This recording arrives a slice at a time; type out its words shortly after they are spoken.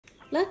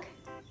Look.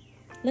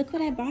 Look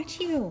what I bought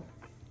you.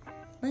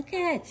 Look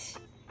it.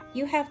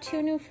 You have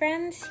 2 new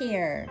friends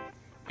here.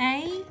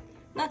 Hey,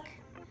 look.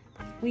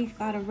 We've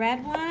got a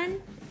red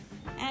one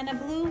and a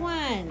blue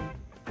one.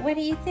 What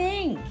do you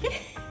think?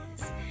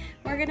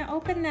 We're gonna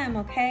open them,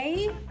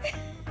 okay?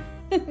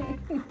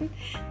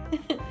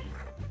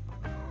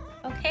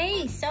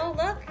 Okay, so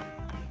look.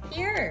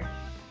 Here.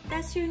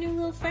 That's your new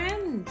little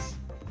friends.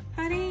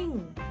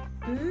 Pudding.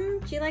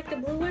 Do you like the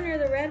blue one or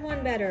the red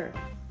one better?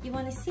 You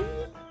wanna see?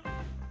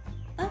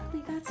 Look, we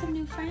got some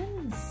new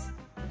friends.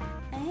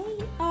 Hey,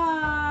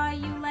 aw,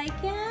 you like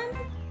him?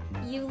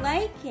 You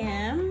like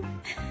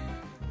him?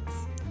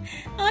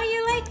 Oh,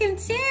 you like him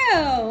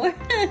too.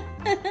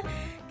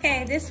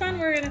 Okay, this one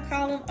we're gonna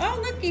call him,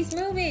 oh look, he's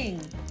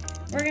moving.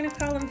 We're gonna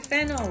call him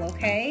Fennel,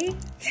 okay?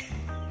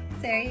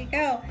 There you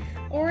go.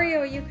 Oreo,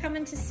 are you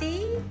coming to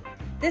see?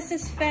 This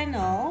is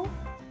Fennel.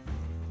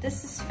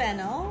 This is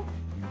Fennel,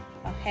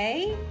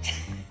 okay?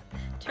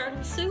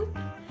 Turtle soup,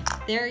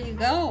 there you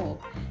go.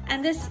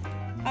 And this,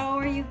 oh,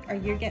 are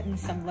you getting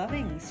some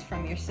lovings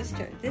from your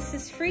sister? This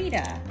is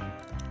Frida.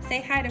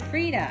 Say hi to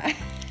Frida.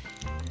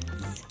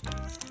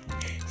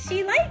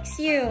 She likes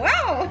you.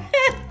 Oh!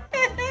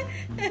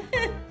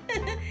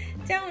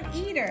 Don't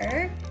eat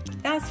her.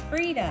 That's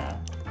Frida.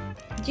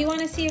 Do you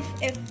want to see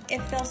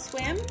if they'll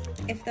swim?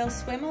 If they'll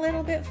swim a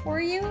little bit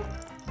for you?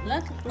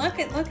 Look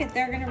it.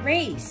 They're gonna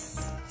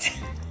race.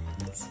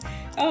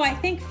 Oh, I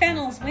think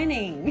Fennel's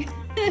winning.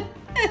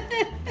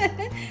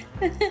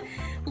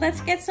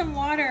 Let's get some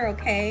water,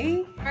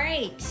 okay? All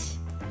right.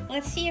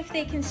 Let's see if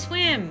they can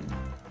swim.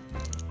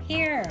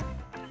 Here.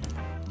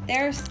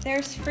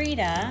 There's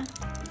Frida.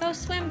 Go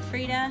swim,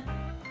 Frida.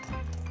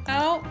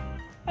 Oh,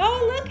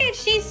 look it,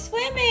 she's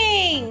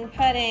swimming,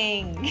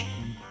 Pudding.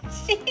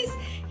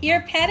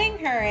 You're petting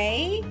her,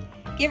 eh?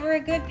 Give her a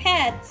good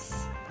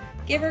pets.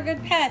 Give her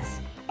good pets.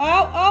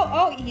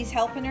 Oh, he's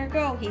helping her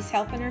go. He's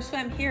helping her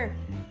swim. Here,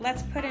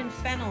 let's put in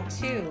Fennel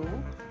too.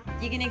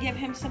 You gonna give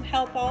him some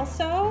help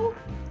also?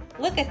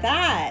 Look at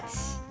that.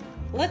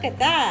 Look at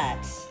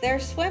that. They're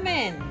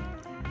swimming.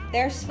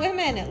 They're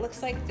swimming. It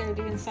looks like they're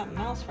doing something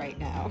else right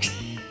now.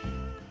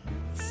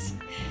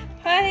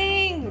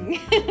 Pudding!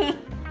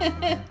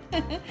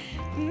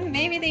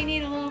 Maybe they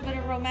need a little bit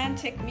of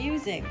romantic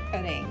music,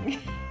 Pudding.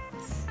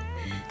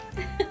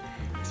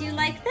 Do you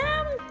like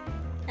them?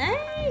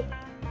 Hey!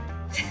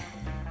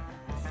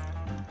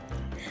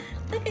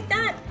 Look at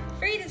that!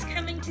 Frida's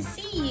coming to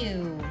see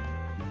you.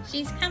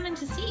 She's coming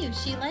to see you.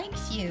 She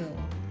likes you.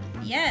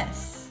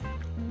 Yes.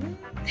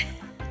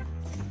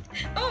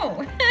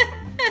 Oh!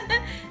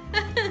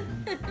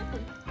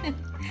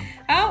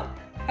 Oh!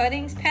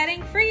 Pudding's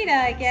petting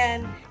Frida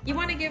again. You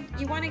want to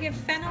give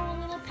Fennel a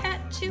little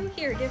pet too?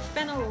 Here, give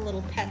Fennel a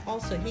little pet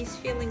also. He's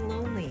feeling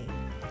lonely.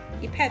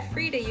 You pet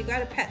Frida, you got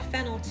to pet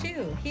Fennel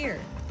too. Here,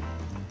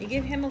 you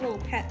give him a little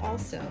pet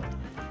also.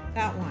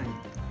 That one.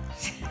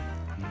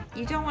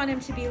 You don't want him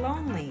to be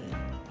lonely.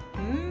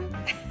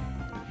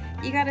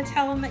 You got to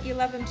tell him that you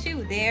love him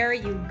too. There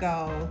you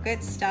go.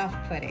 Good stuff,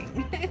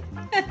 Pudding.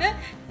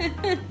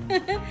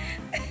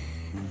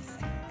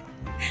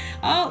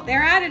 Oh,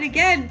 they're at it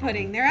again,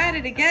 Pudding. They're at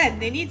it again.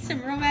 They need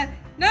some romance.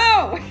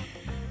 No!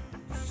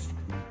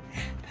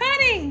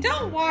 Pudding,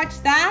 don't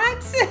watch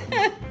that.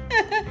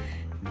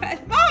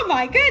 Oh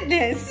my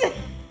goodness.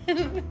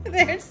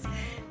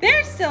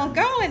 They're still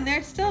going.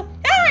 They're still,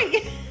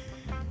 hey!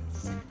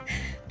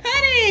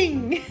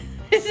 Pudding,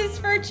 this is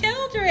for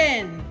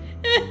children.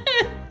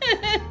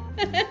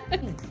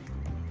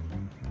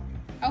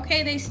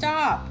 Okay, they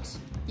stopped.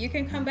 You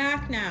can come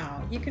back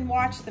now. You can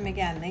watch them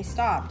again. They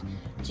stopped.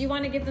 Do you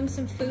want to give them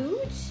some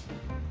food?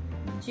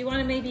 Do you want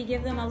to maybe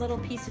give them a little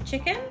piece of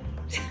chicken?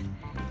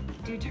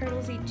 Do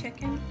turtles eat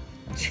chicken?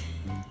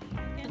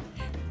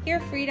 Here,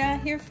 Frida.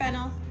 Here,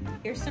 Fennel.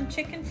 Here's some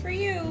chicken for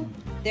you.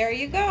 There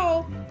you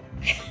go.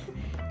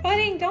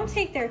 Pudding, don't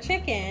take their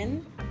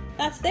chicken.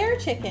 That's their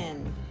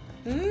chicken.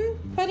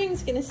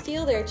 Pudding's gonna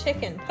steal their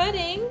chicken.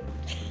 Pudding?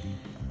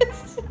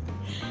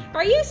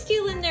 Are you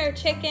stealing their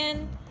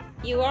chicken?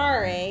 You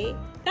are, eh?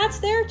 That's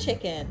their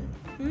chicken.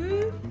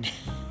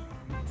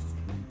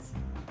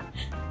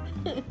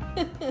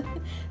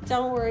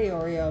 Don't worry,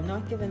 Oreo. I'm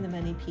not giving them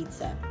any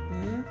pizza.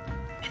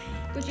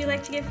 Would you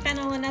like to give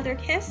Fennel another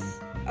kiss?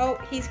 Oh,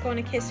 he's going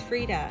to kiss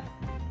Frida.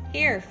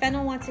 Here,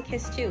 Fennel wants a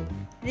kiss too.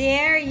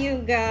 There you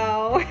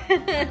go.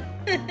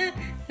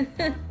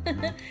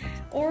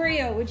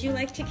 Oreo, would you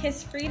like to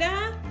kiss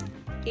Frida?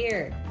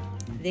 Here.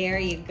 There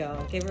you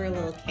go. Give her a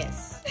little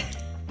kiss.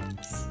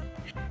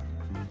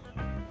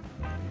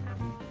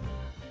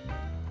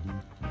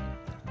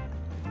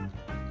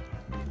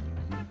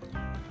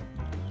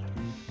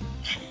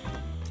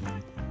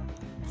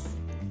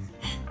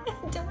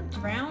 Don't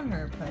drown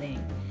her,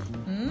 Pudding.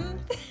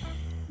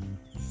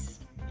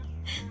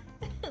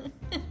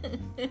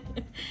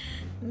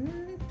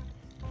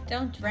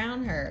 Don't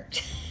drown her.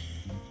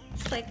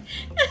 It's like,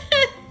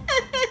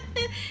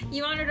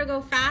 you want her to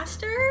go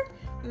faster?